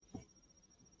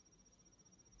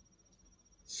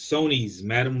Sony's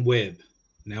Madam Web,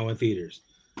 now in theaters.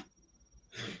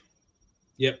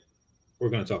 Yep, we're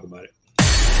going to talk about it.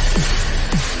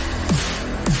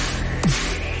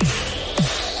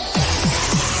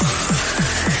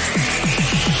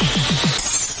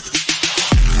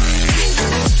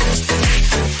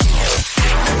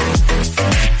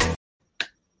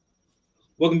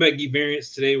 Welcome back, Geek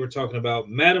Variants. Today we're talking about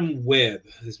Madam Web.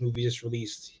 This movie just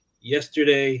released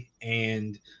yesterday,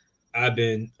 and I've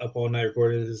been up all night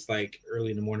recording. It's like early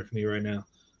in the morning for me right now.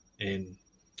 And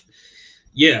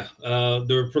yeah,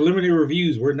 the preliminary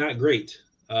reviews were not great.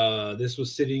 This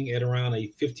was sitting at around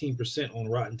a 15% on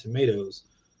Rotten Tomatoes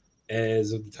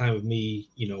as of the time of me,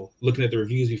 looking at the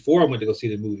reviews before I went to go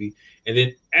see the movie. And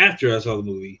then after I saw the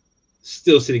movie,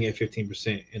 still sitting at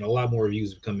 15%, and a lot more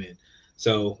reviews have come in.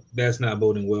 So that's not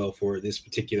boding well for this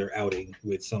particular outing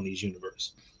with Sony's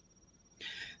universe.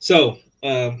 So,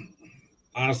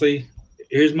 honestly,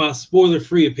 here's my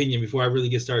spoiler-free opinion before I really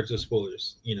get started to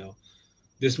spoilers.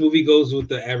 This movie goes with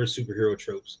the average superhero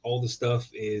tropes. All the stuff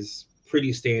is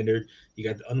pretty standard. You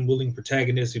got the unwilling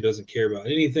protagonist who doesn't care about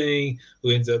anything,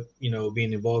 who ends up,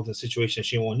 being involved in a situation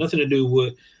she don't want nothing to do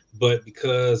with, but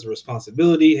because the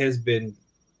responsibility has been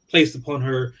placed upon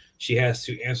her, she has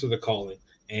to answer the calling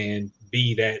and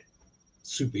be that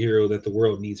superhero that the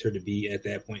world needs her to be at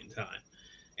that point in time.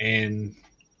 And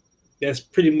that's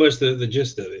pretty much the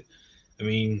gist of it. I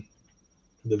mean,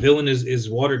 the villain is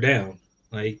watered down.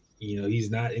 Like,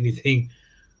 he's not anything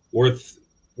worth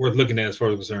looking at as far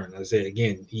as I'm concerned. I say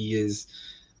again, he is,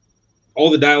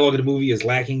 all the dialogue in the movie is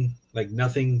lacking. Like,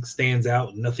 nothing stands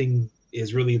out. Nothing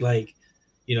is really like,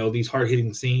 these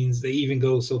hard-hitting scenes. They even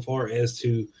go so far as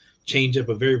to change up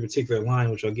a very particular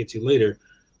line, which I'll get to later,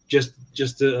 just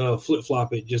to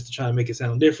flip-flop it, just to try to make it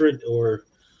sound different or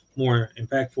more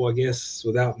impactful, I guess,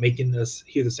 without making us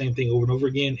hear the same thing over and over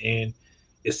again, and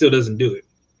it still doesn't do it.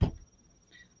 I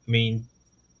mean,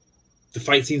 the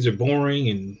fight scenes are boring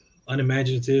and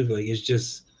unimaginative. Like, it's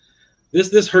just,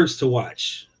 this hurts to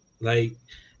watch. Like,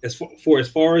 as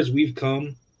far as we've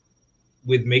come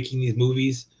with making these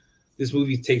movies, this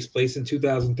movie takes place in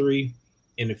 2003,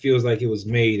 and it feels like it was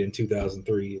made in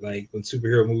 2003, like when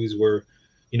superhero movies were,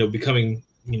 becoming,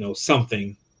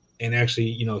 something, and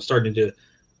actually, starting to,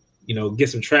 get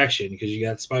some traction, because you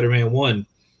got Spider-Man 1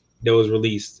 that was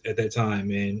released at that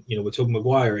time, and, with Tobey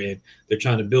Maguire, and they're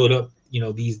trying to build up,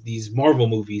 these Marvel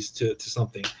movies to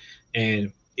something,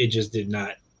 and it just did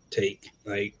not take.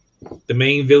 Like, the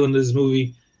main villain of this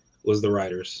movie was the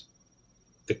writers,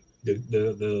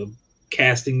 the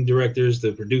casting directors,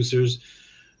 the producers,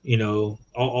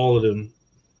 all of them.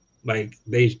 Like,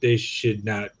 they should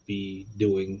not be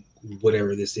doing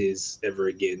whatever this is ever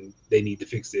again. They need to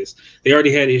fix this. They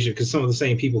already had issues because some of the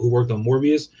same people who worked on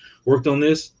Morbius worked on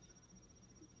this.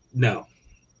 No,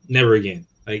 never again.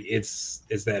 Like, it's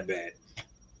that bad.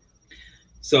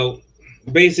 So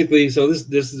basically, this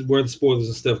is where the spoilers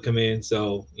and stuff come in.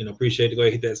 So, appreciate it. Go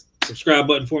ahead and hit that subscribe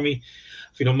button for me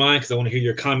if you don't mind, because I want to hear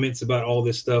your comments about all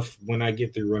this stuff when I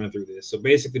get through running through this. So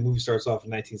basically, the movie starts off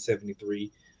in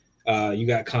 1973. You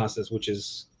got Constance, which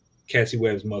is Cassie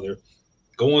Webb's mother,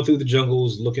 going through the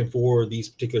jungles looking for these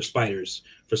particular spiders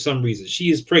for some reason.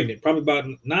 She is pregnant, probably about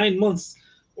 9 months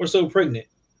or so pregnant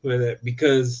with it,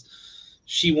 because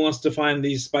she wants to find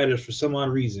these spiders for some odd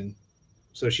reason.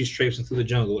 So she's traipsing through the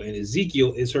jungle, and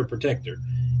Ezekiel is her protector.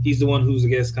 He's the one who's, I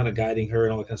guess, kind of guiding her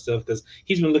and all that kind of stuff, because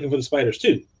he's been looking for the spiders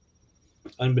too,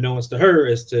 unbeknownst to her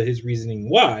as to his reasoning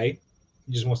why.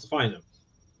 He just wants to find them.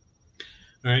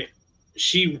 All right.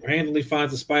 She randomly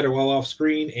finds a spider while off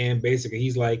screen, and basically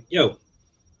he's like, yo,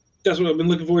 that's what I've been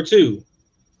looking for too.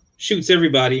 Shoots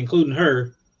everybody, including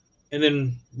her, and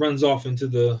then runs off into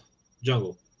the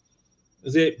jungle.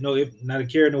 That's it. No, not a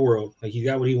care in the world. Like, he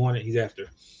got what he wanted. He's after.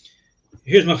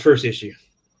 Here's my first issue.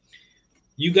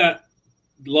 You got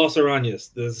Los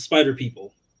Arañas, the spider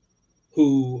people,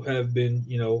 who have been,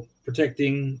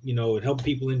 protecting, and helping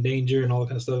people in danger and all that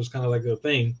kind of stuff. It's kind of like their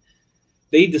thing.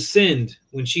 They descend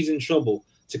when she's in trouble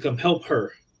to come help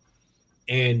her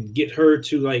and get her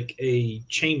to like a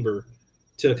chamber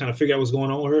to kind of figure out what's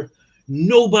going on with her.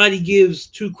 Nobody gives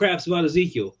two craps about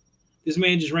Ezekiel. This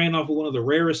man just ran off with one of the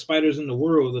rarest spiders in the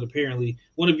world, that apparently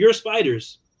one of your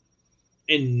spiders,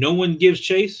 and no one gives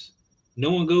chase.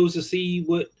 No one goes to see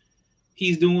what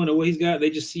he's doing or what he's got. They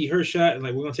just see her shot and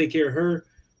like, we're going to take care of her.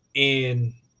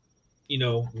 And,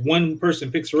 one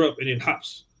person picks her up and then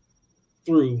hops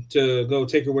through to go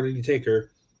take her where they need to take her.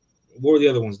 What are the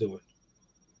other ones doing?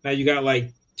 Now you got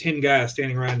like 10 guys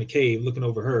standing around the cave looking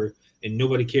over her, and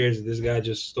nobody cares that this guy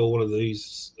just stole one of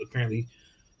these, apparently,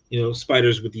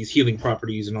 spiders with these healing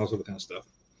properties and all sort of kind of stuff.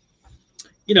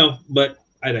 But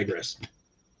I digress.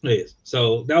 It is.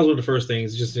 So that was one of the first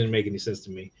things. It just didn't make any sense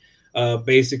to me.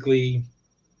 Basically,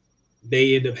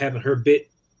 they end up having her bit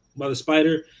by the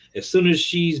spider. As soon as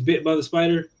she's bit by the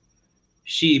spider,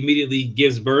 she immediately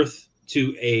gives birth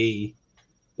to a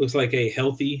looks like a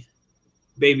healthy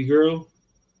baby girl,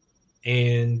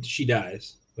 and she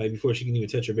dies. Like before she can even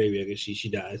touch her baby, I guess she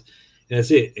dies. And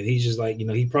that's it. And he's just like,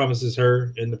 he promises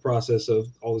her in the process of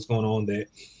all this going on that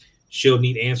she'll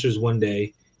need answers one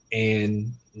day,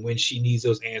 and when she needs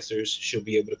those answers, she'll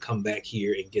be able to come back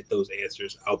here and get those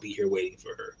answers. I'll be here waiting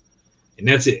for her. And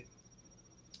that's it.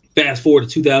 Fast forward to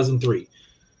 2003.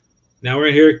 Now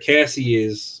we're here. Cassie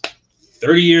is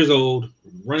 30 years old,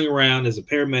 running around as a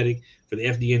paramedic for the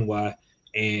FDNY,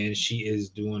 and she is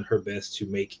doing her best to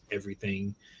make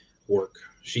everything work.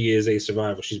 She is a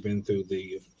survivor. She's been through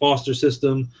the foster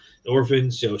system, the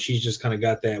orphans, so she's just kind of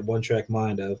got that one track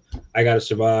mind of I got to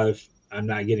survive. I'm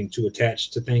not getting too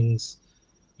attached to things,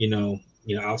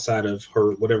 outside of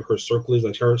her whatever her circle is.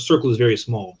 Like her circle is very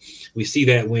small. We see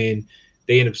that when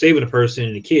they end up saving a person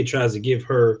and the kid tries to give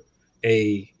her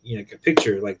a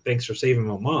picture like thanks for saving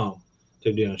my mom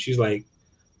to do. She's like,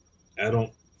 I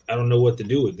don't I don't know what to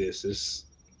do with this. Is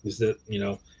that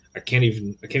I can't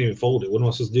even fold it. What am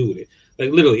I supposed to do with it?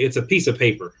 Like literally, it's a piece of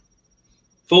paper.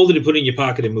 Fold it and put it in your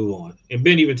pocket and move on. And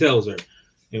Ben even tells her,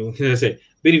 what can I say?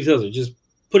 Ben even tells her, just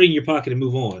put it in your pocket and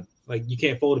move on. Like you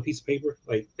can't fold a piece of paper.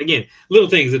 Like again, little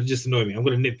things that just annoy me. I'm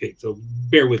going to nitpick, so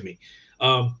bear with me.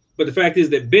 But the fact is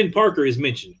that Ben Parker is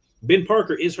mentioned. Ben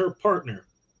Parker is her partner.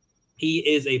 He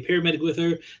is a paramedic with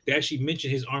her. They actually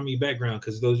mention his army background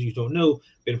because those of you who don't know,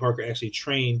 Ben Parker actually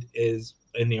trained as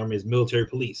in the army as military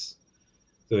police.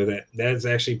 So that's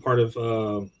actually part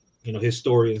of his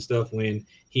story and stuff when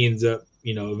he ends up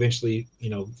eventually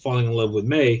falling in love with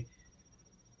May.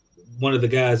 One of the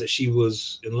guys that she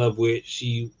was in love with,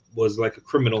 she was like a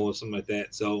criminal or something like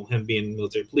that. So him being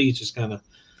military police, just kind of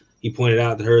he pointed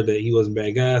out to her that he wasn't a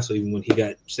bad guy. So even when he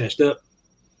got snatched up,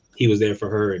 he was there for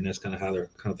her, and that's kind of how their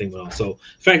kind of thing went on. So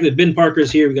the fact that Ben Parker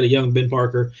is here, we got a young Ben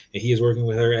Parker, and he is working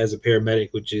with her as a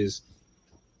paramedic, which is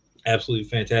absolutely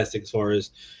fantastic. As far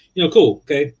as cool.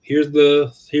 Okay, here's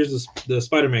the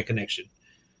Spider-Man connection.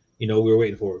 We were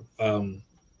waiting for.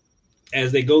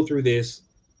 As they go through this,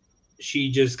 she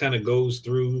just kind of goes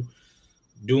through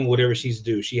doing whatever she's to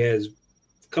do. She has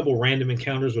a couple random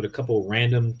encounters with a couple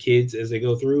random kids as they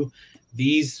go through.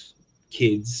 These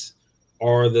kids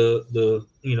are the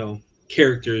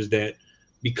characters that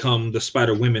become the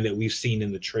Spider Women that we've seen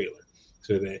in the trailer.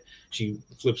 So that she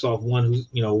flips off one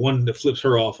that flips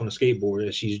her off on a skateboard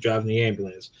as she's driving the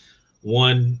ambulance.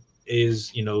 One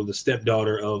is the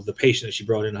stepdaughter of the patient that she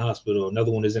brought in the hospital.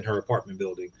 Another one is in her apartment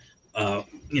building.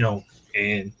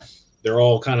 And they're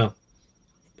all kind of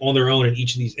on their own in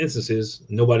each of these instances.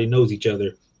 Nobody knows each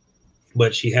other,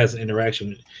 but she has an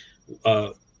interaction.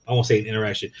 I won't say an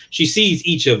interaction. She sees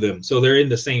each of them, so they're in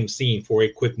the same scene for a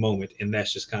quick moment, and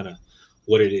that's just kind of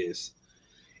what it is.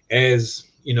 As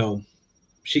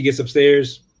she gets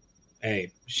upstairs.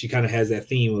 Hey, she kind of has that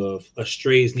theme of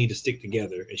strays need to stick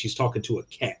together, and she's talking to a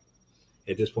cat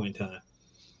at this point in time.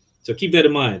 So keep that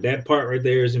in mind. That part right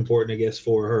there is important, I guess,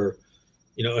 for her.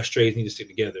 Strays need to stick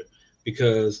together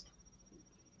because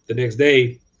the next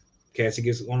day, Cassie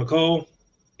gets on a call,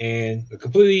 and a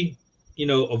completely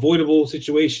avoidable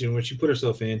situation when she put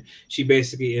herself in, she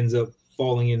basically ends up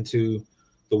falling into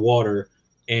the water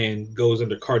and goes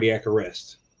under cardiac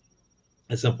arrest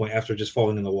at some point after just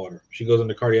falling in the water. She goes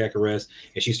under cardiac arrest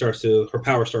and her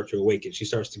power starts to awaken. She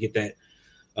starts to get that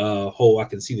whole I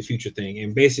can see the future thing.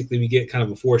 And basically we get kind of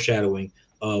a foreshadowing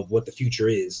of what the future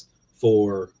is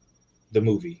for the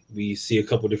movie. We see a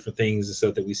couple different things and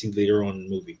stuff that we see later on in the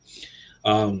movie.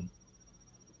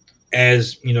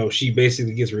 As she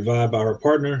basically gets revived by her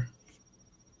partner.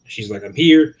 She's like, I'm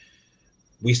here.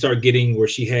 We start getting where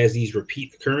she has these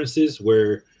repeat occurrences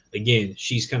where, again,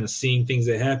 she's kind of seeing things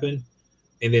that happen,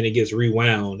 and then it gets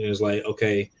rewound, and it's like,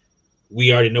 okay,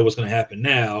 we already know what's going to happen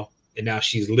now, and now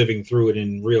she's living through it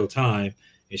in real time,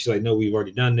 and she's like, no, we've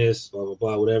already done this, blah, blah,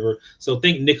 blah, whatever. So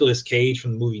think Nicolas Cage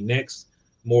from the movie Next,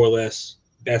 more or less,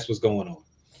 that's what's going on.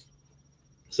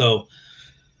 So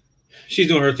she's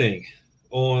doing her thing.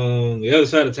 On the other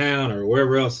side of town or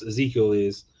wherever else Ezekiel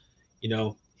is,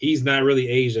 he's not really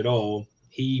aged at all.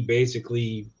 He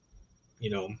basically,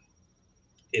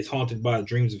 is haunted by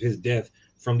dreams of his death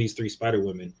from these three Spider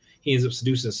Women. He ends up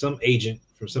seducing some agent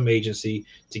from some agency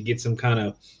to get some kind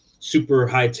of super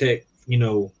high tech,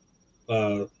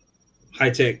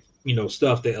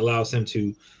 stuff that allows him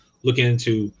to look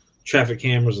into traffic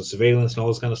cameras and surveillance and all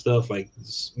this kind of stuff, like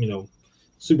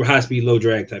super high speed, low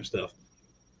drag type stuff.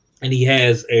 And he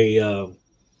has a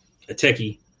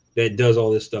techie that does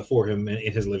all this stuff for him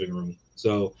in his living room.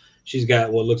 So she's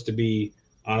got what looks to be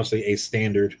honestly a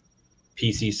standard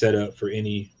PC setup for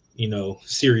any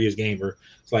serious gamer.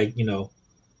 It's like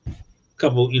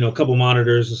couple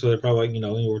monitors, so they're probably like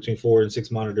anywhere between 4 and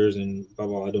 6 monitors and blah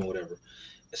blah blah doing whatever.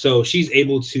 So she's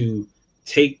able to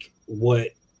take what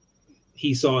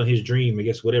he saw in his dream, I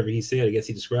guess whatever he said, I guess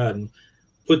he described, and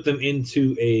put them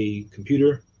into a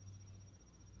computer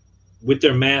with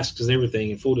their masks and everything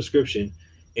in full description,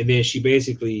 and then she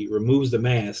basically removes the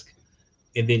mask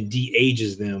and then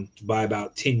de-ages them by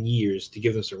about 10 years to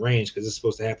give them some range because it's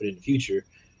supposed to happen in the future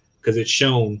because it's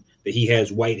shown that he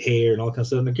has white hair and all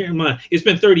kinds of stuff. And keep in mind, it's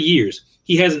been 30 years.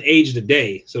 He hasn't aged a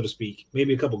day, so to speak,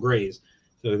 maybe a couple grays.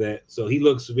 So he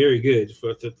looks very good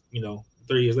for 30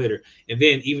 years later. And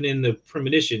then even in the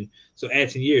premonition, so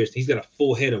add 10 years, he's got a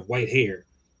full head of white hair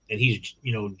and he's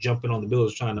jumping on the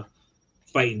buildings trying to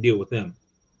fight and deal with them.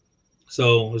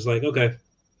 So it's like, okay,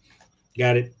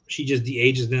 got it. She just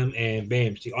de-ages them and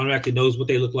bam, she automatically knows what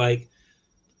they look like.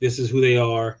 This is who they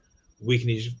are. We can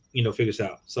just figure this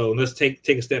out. So let's take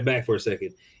a step back for a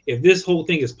second. If this whole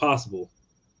thing is possible,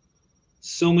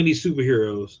 so many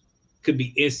superheroes could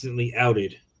be instantly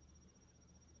outed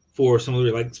for some of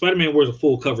the, like Spider-Man wears a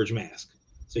full coverage mask,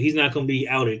 so he's not going to be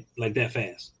outed like that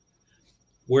fast.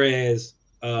 Whereas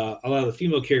a lot of the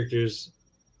female characters,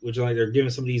 which are like they're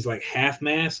giving some of these like half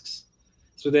masks,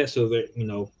 so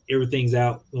that everything's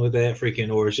out with that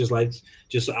freaking, or it's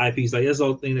just an eyepiece. Like that's the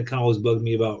whole thing that kind of always bugged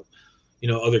me about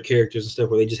other characters and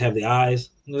stuff where they just have the eyes.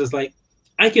 And it's like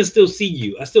I can still see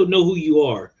you, I still know who you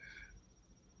are,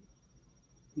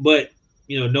 but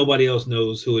nobody else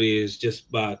knows who it is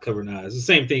just by covering eyes. It's the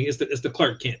same thing. It's the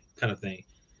Clark Kent kind of thing.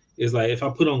 It's like if I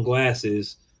put on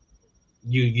glasses,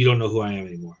 you don't know who I am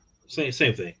anymore. Same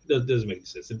thing. It doesn't make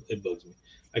sense. It bugs me.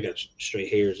 I got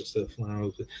straight hairs and stuff.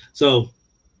 So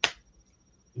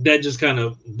that just kind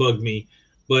of bugged me.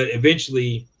 But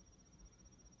eventually,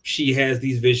 she has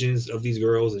these visions of these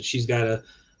girls, and she's got to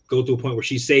go to a point where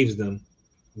she saves them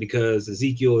because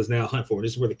Ezekiel is now hunting for her.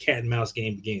 This is where the cat and mouse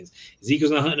game begins.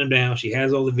 Ezekiel's not hunting them down. She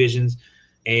has all the visions,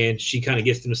 and she kind of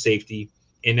gets them to safety.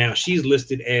 And now she's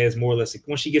listed as more or less,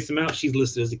 once she gets them out, she's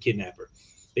listed as a kidnapper.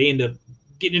 They end up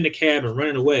getting in the cab and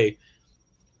running away.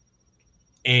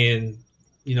 And,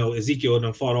 Ezekiel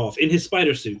done fought off, in his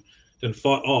spider suit, done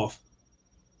fought off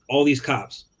all these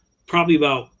cops. Probably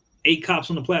about 8 cops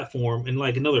on the platform and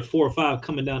like another 4 or 5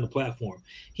 coming down the platform.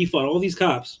 He fought all these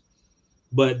cops,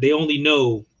 but they only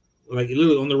know, like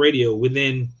literally on the radio,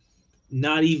 within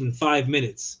not even 5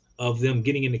 minutes of them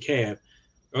getting in the cab,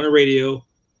 on the radio,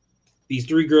 these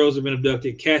 3 girls have been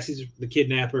abducted. Cassie's the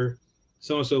kidnapper,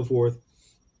 so on and so forth.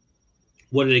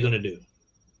 What are they going to do?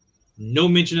 No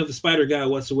mention of the spider guy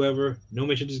whatsoever. No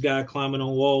mention of this guy climbing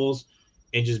on walls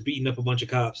and just beating up a bunch of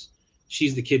cops.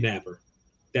 She's the kidnapper.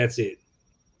 That's it.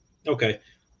 Okay,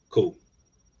 cool.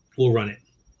 We'll run it.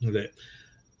 Okay.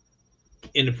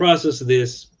 In the process of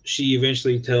this, she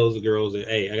eventually tells the girls that,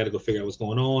 hey, I got to go figure out what's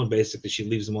going on. Basically, she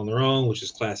leaves them on their own, which is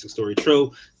classic story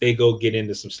trope. They go get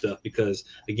into some stuff because,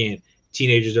 again,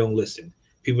 teenagers don't listen.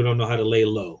 People don't know how to lay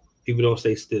low. People don't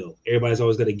stay still. Everybody's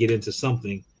always got to get into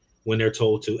something when they're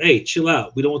told to, hey, chill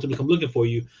out. We don't want them to come looking for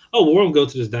you. Oh, well, we're going to go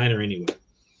to this diner anyway.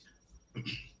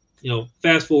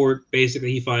 Fast forward,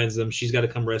 basically, he finds them. She's got to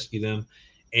come rescue them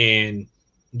and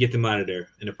get them out of there.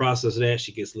 In the process of that,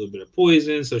 she gets a little bit of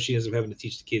poison, so she ends up having to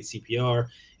teach the kids CPR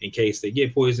in case they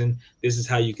get poisoned. This is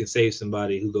how you can save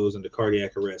somebody who goes into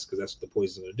cardiac arrest, because that's what the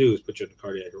poison is going to do, is put you into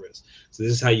cardiac arrest. So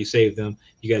this is how you save them.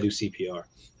 You got to do CPR.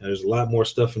 Now, there's a lot more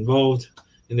stuff involved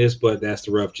in this, but that's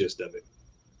the rough gist of it.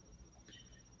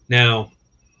 Now,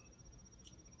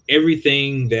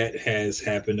 everything that has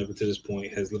happened up until this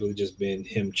point has literally just been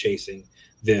him chasing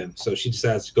them. So she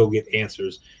decides to go get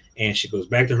answers, and she goes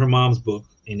back to her mom's book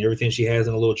and everything she has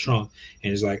in a little trunk,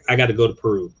 and is like, I got to go to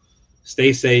Peru.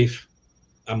 Stay safe.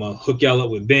 I'm going to hook y'all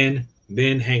up with Ben.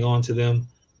 Ben, hang on to them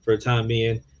for the time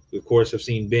being. We, of course, have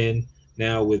seen Ben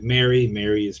now with Mary.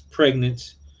 Mary is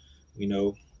pregnant. We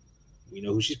know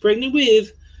who she's pregnant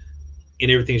with, and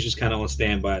everything's just kind of on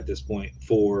standby at this point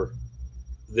for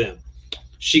them.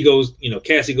 She goes,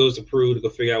 Cassie goes to Peru to go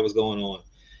figure out what's going on.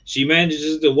 She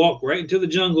manages to walk right into the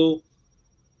jungle.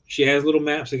 She has little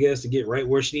maps, I guess, to get right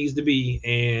where she needs to be,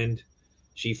 and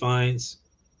she finds,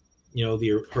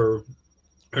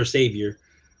 her savior,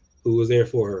 who was there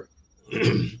for her.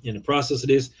 In the process of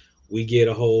this, we get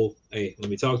a whole, hey, let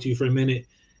me talk to you for a minute.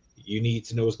 You need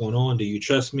to know what's going on. Do you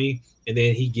trust me? And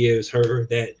then he gives her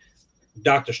that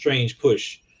Doctor Strange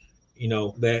push,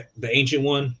 that the ancient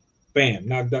one, bam,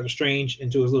 knock Doctor Strange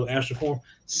into his little astral form.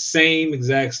 Same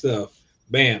exact stuff.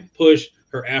 Bam, push,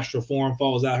 her astral form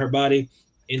falls out her body,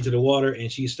 into the water,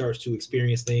 and she starts to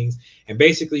experience things. And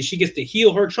basically, she gets to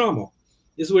heal her trauma.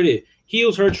 This is what it is.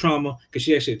 Heals her trauma because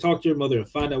she actually talked to her mother and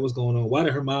find out what's going on. Why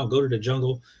did her mom go to the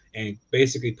jungle and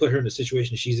basically put her in the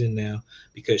situation she's in now?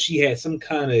 Because she had some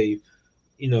kind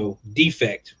of,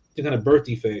 defect, some kind of birth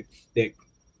defect that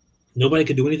nobody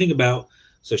could do anything about.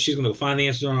 So she's going to go find the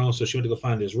answers on her own. So she went to go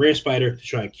find this rare spider to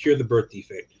try and cure the birth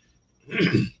defect.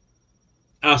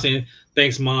 I was saying,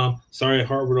 thanks, Mom. Sorry I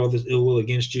harbored all this ill will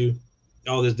against you.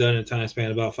 All this done in a time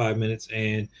span of about 5 minutes.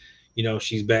 And,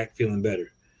 she's back feeling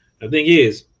better. The thing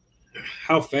is,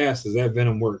 how fast does that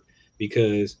venom work?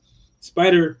 Because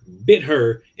spider bit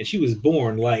her and she was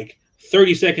born like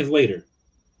 30 seconds later.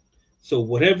 So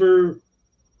whatever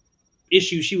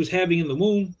issue she was having in the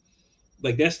womb,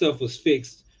 like that stuff was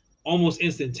fixed almost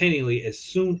instantaneously as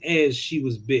soon as she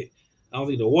was bit. I don't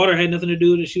think the water had nothing to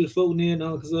do with it. She was floating in,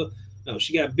 all that stuff. No,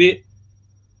 she got bit.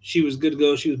 She was good to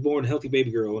go. She was born a healthy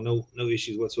baby girl, no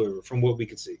issues whatsoever, from what we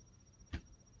could see.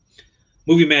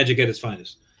 Movie magic at its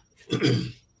finest.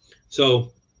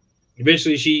 So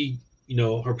eventually she,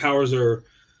 her powers they're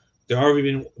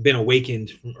already been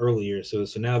awakened from earlier. So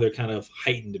now they're kind of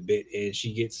heightened a bit, and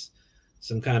she gets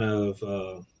some kind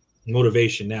of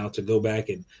motivation now to go back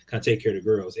and kind of take care of the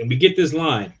girls. And we get this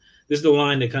line. This is the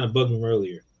line that kind of bugged me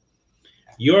earlier.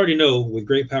 You already know with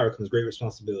great power comes great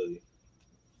responsibility.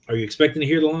 Are you expecting to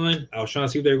hear the line? I was trying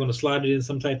to see if they were going to slide it in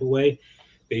some type of way.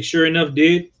 They sure enough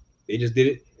did. They just did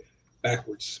it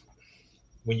backwards.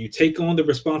 When you take on the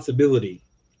responsibility,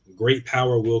 great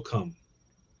power will come.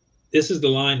 This is the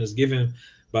line that's given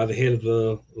by the head of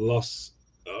the Los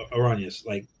Arañas.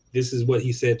 Like, this is what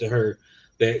he said to her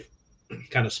that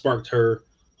kind of sparked her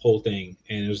whole thing.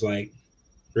 And it was like,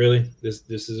 really? This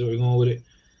is where we're going with it?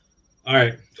 All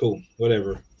right, cool,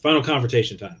 whatever. Final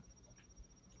confrontation time.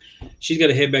 She's got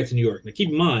to head back to New York. Now, keep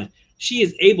in mind, she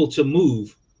is able to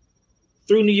move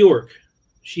through New York.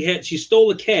 She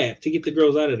stole a cab to get the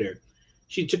girls out of there.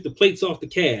 She took the plates off the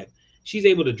cab. She's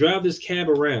able to drive this cab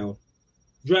around,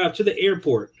 drive to the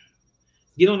airport,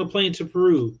 get on a plane to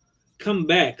Peru, come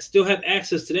back, still have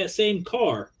access to that same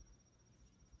car,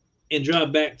 and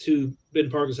drive back to Ben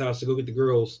Parker's house to go get the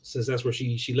girls, since that's where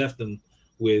she left them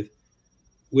with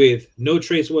no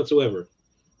trace whatsoever.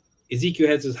 Ezekiel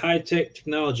has this high-tech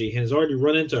technology and has already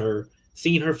run into her,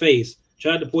 seen her face,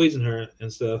 tried to poison her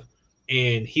and stuff,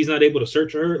 and he's not able to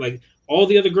search her. Like, all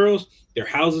the other girls, their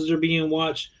houses are being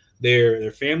watched, their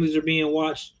families are being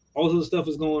watched, all this other stuff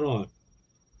is going on.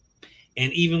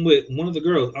 And even with one of the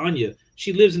girls, Anya,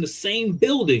 she lives in the same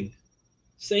building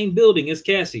as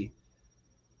Cassie.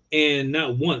 And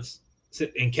not once,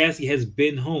 and Cassie has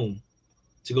been home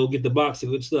to go get the box of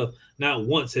good stuff. Not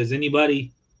once has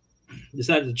anybody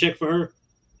decided to check for her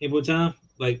any time.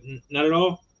 Like, not at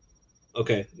all.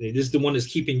 Okay, this is the one that's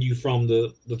keeping you from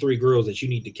the three girls that you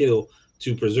need to kill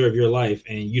to preserve your life,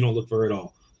 and you don't look for her at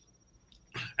all.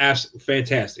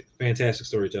 Fantastic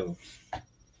storytelling.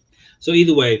 So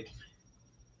either way,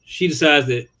 she decides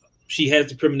that she has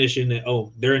the premonition that,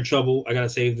 oh, they're in trouble. I gotta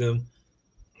save them.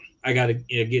 I gotta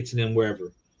get to them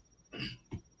wherever.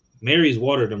 Mary's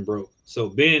water done broke, so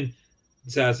Ben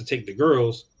decides to take the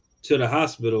girls to the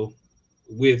hospital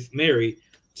with Mary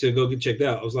to go get checked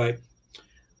out. I was like,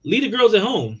 leave the girls at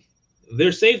home.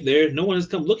 They're safe there. No one has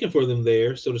come looking for them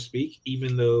there, so to speak,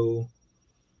 even though,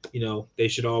 they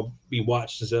should all be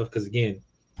watched and stuff. Because, again,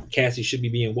 Cassie should be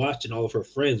being watched and all of her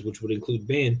friends, which would include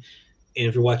Ben. And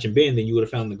if you're watching Ben, then you would have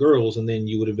found the girls, and then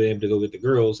you would have been able to go get the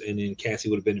girls, and then Cassie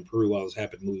would have been in Peru while this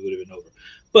happened. The movie would have been over.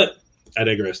 But I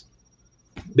digress.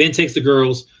 Ben takes the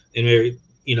girls and Mary,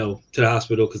 to the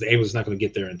hospital because the ambulance is not going to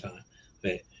get there in time.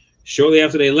 But shortly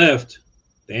after they left,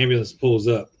 the ambulance pulls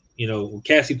up. When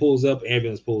Cassie pulls up,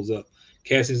 ambulance pulls up.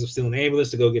 Cassie's still in the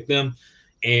ambulance to go get them,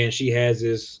 and she has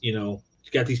this,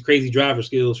 she got these crazy driver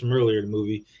skills from earlier in the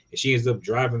movie, and she ends up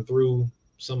driving through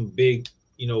some big,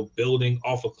 building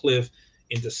off a cliff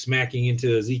smacking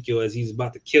into Ezekiel as he's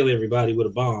about to kill everybody with a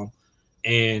bomb,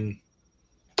 and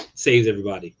saves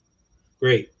everybody.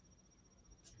 Great.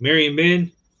 Mary and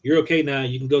Ben, you're okay now.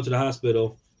 You can go to the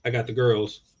hospital. I got the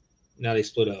girls. Now they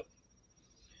split up.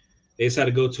 They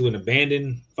decided to go to an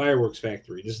abandoned fireworks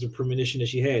factory. This is the premonition that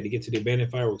she had to get to the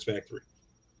abandoned fireworks factory.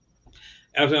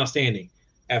 Absolutely outstanding.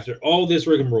 After all this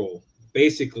rigmarole,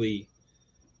 basically,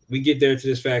 we get there to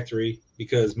this factory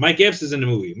because Mike Epps is in the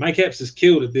movie. Mike Epps is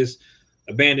killed at this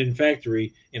abandoned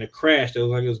factory in a crash that was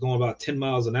like it was going about 10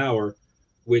 miles an hour,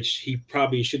 which he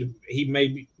probably should have. He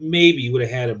maybe would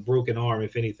have had a broken arm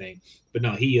if anything, but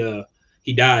no, he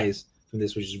dies from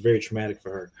this, which is very traumatic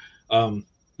for her.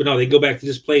 But no, they go back to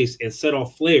this place and set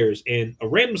off flares and a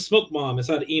random smoke bomb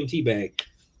inside the EMT bag.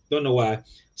 don't know why,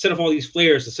 set off all these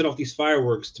flares to set off these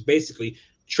fireworks to basically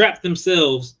trap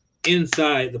themselves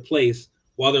inside the place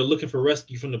while they're looking for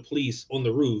rescue from the police on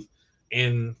the roof.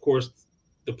 And of course,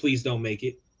 the police don't make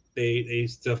it. They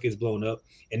stuff gets blown up,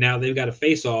 and now they've got to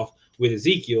face off with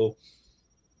Ezekiel,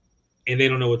 and they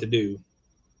don't know what to do.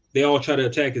 They all try to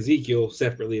attack Ezekiel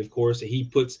separately, of course, and he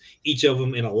puts each of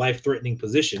them in a life-threatening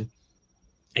position,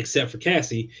 except for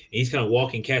Cassie, and he's kind of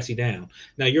walking Cassie down.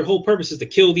 Now, your whole purpose is to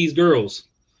kill these girls.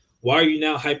 Why are you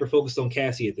now hyper-focused on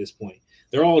Cassie at this point?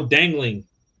 They're all dangling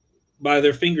by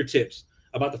their fingertips,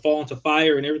 about to fall into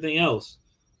fire and everything else.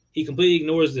 He completely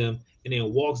ignores them and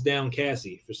then walks down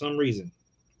Cassie for some reason.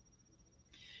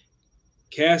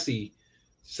 Cassie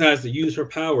decides to use her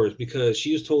powers because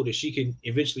she is told that she can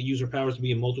eventually use her powers to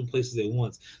be in multiple places at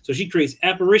once. So she creates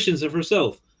apparitions of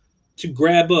herself to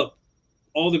grab up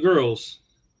all the girls,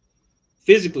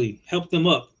 physically help them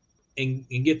up and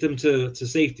get them to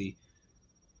safety.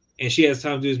 And she has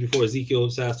time to do this before Ezekiel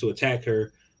decides to attack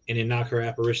her and then knock her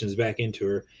apparitions back into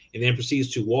her, and then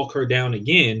proceeds to walk her down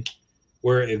again,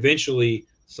 where eventually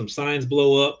some signs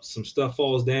blow up, some stuff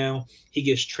falls down. He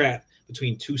gets trapped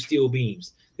between two steel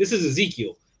beams. This is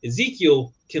Ezekiel.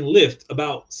 Ezekiel can lift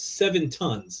about 7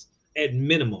 tons at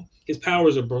minimum. His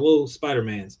powers are below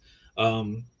Spider-Man's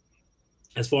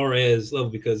as far as level,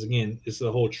 because again, it's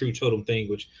a whole true totem thing,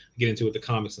 which we'll get into with the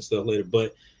comics and stuff later.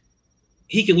 But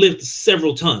he can lift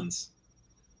several tons,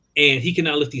 and he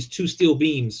cannot lift these 2 steel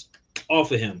beams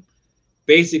off of him.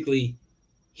 Basically,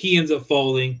 he ends up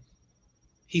falling.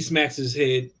 He smacks his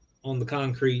head on the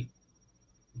concrete.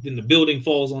 Then the building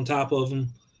falls on top of him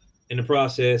in the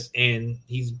process, and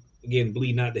he's, again,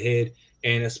 bleeding out the head,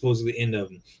 and that's supposedly the end of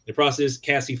him. In the process,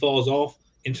 Cassie falls off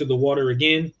into the water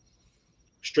again.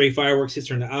 Stray fireworks hits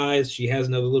her in the eyes. She has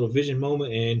another little vision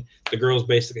moment, and the girls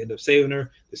basically end up saving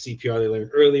her. The CPR they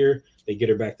learned earlier, they get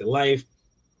her back to life.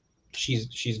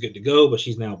 She's good to go, but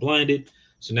she's now blinded.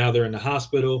 So now they're in the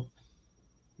hospital.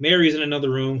 Mary's in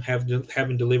another room,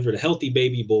 having delivered a healthy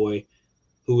baby boy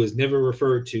who is never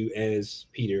referred to as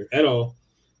Peter at all.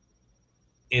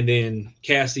 And then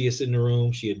Cassie is in the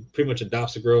room. She pretty much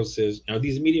adopts the girls, says, "Are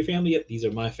these immediate family?" "Yep, these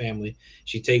are my family."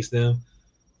 She takes them.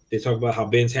 They talk about how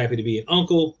Ben's happy to be an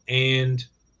uncle, and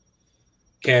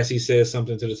Cassie says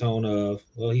something to the tone of,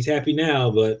 "Well, he's happy now,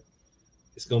 but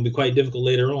it's going to be quite difficult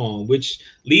later on," which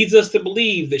leads us to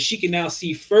believe that she can now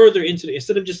see further into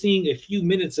instead of just seeing a few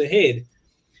minutes ahead,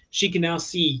 she can now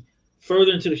see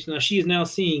further into now she is now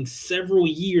seeing several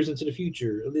years into the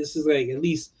future. This is like at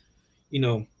least,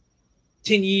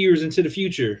 10 years into the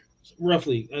future,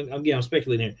 roughly. Again, I'm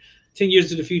speculating here. 10 years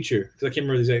into the future, because I can't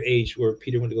remember the exact age where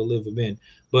Peter went to go live with Ben,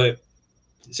 but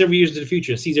several years into the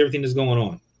future, and sees everything that's going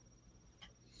on.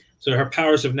 So her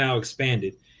powers have now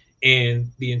expanded.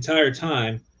 And the entire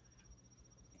time,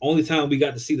 only time we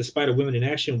got to see the Spider Women in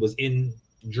action was in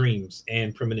dreams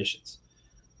and premonitions.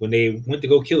 When they went to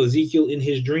go kill Ezekiel in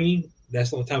his dream, that's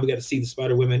the only time we got to see the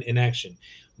Spider Women in action.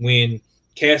 When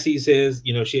Cassie says,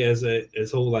 she has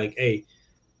this whole like, "Hey,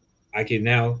 I can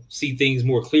now see things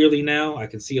more clearly now. I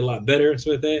can see a lot better," and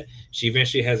stuff like that. She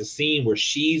eventually has a scene where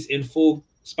she's in full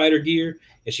spider gear,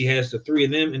 and she has the 3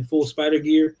 of them in full spider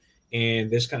gear, and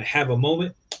they just kind of have a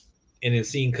moment, and then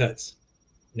scene cuts.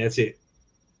 And that's it.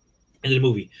 End of the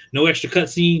movie. No extra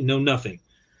cutscene, no nothing.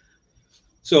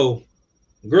 So,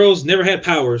 girls never had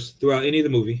powers throughout any of the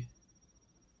movie.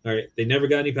 All right, they never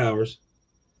got any powers.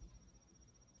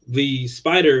 The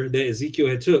spider that Ezekiel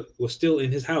had took was still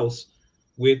in his house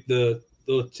with the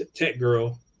little tech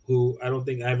girl, who I don't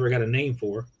think I ever got a name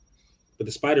for. But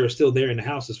the spider is still there in the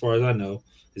house as far as I know.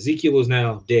 Ezekiel is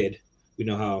now dead. We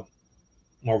know how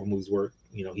Marvel movies work.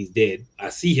 He's dead. I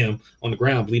see him on the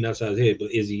ground bleeding outside his head,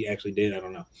 but is he actually dead? I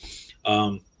don't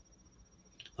know.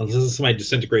 Unless somebody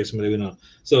disintegrates somebody, we know.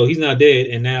 So he's now dead,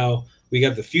 and now we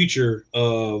got the future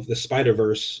of the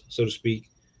Spider-Verse, so to speak,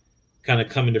 kind of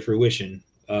coming to fruition.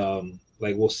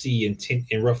 Like we'll see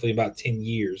in roughly about 10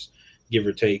 years, give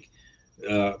or take.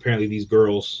 Apparently these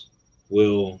girls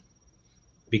will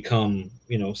become,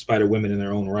 Spider Women in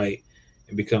their own right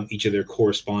and become each of their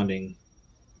corresponding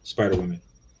Spider Women.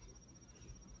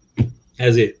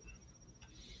 That's it.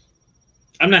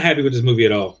 I'm not happy with this movie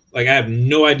at all. Like, I have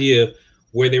no idea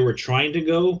where they were trying to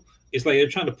go. It's like they're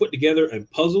trying to put together a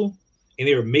puzzle, and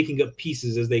they were making up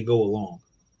pieces as they go along.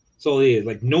 That's all it is.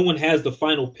 Like, no one has the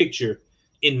final picture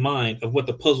in mind of what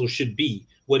the puzzle should be,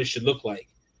 what it should look like.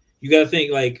 You got to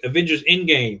think, like, Avengers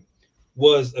Endgame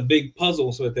was a big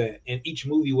puzzle, so that, and each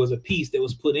movie was a piece that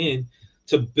was put in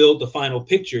to build the final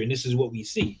picture, and this is what we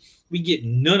see. We get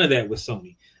none of that with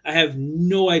Sony. I have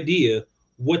no idea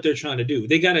what they're trying to do.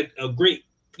 They got a great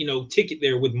ticket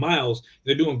there with Miles.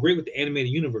 They're doing great with the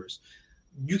animated universe.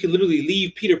 You can literally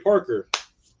leave Peter Parker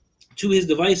to his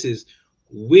devices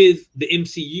with the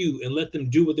MCU and let them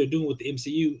do what they're doing with the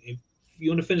MCU. If you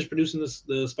want to finish producing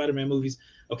the Spider-Man movies,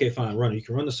 okay, fine, run it. You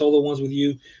can run the solo ones with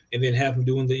you, and then have them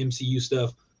doing the MCU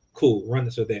stuff. Cool, run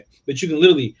this with that. But you can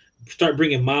literally start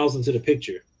bringing Miles into the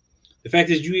picture. The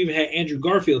fact is, you even had Andrew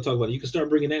Garfield talk about it. You can start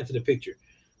bringing that into the picture.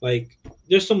 Like,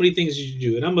 there's so many things you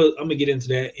do, and I'm gonna get into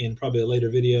that in probably a later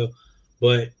video.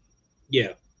 But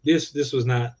yeah, this was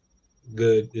not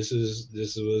good. This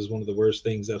was one of the worst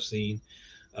things I've seen.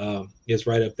 It's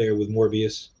right up there with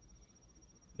Morbius.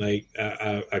 Like,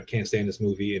 I can't stand this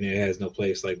movie, and it has no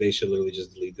place. Like, they should literally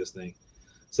just delete this thing.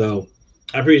 So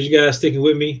I appreciate you guys sticking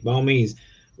with me. By all means,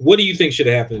 what do you think should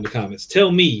have happened in the comments?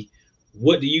 Tell me,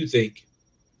 what do you think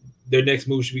their next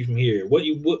move should be from here? What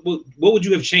would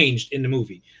you have changed in the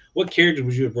movie? What character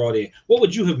would you have brought in? What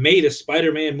would you have made a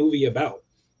Spider-Man movie about,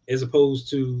 as opposed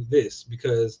to this?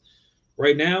 Because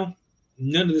right now,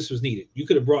 none of this was needed. You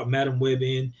could have brought Madam Web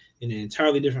in an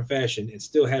entirely different fashion and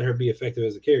still had her be effective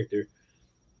as a character.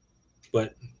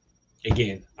 But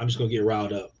again, I'm just gonna get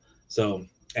riled up. So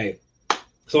hey,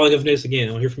 that's all I got for this. Again,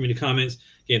 I want to hear from you in the comments.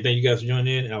 Again, thank you guys for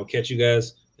joining in, and I'll catch you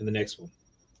guys in the next one.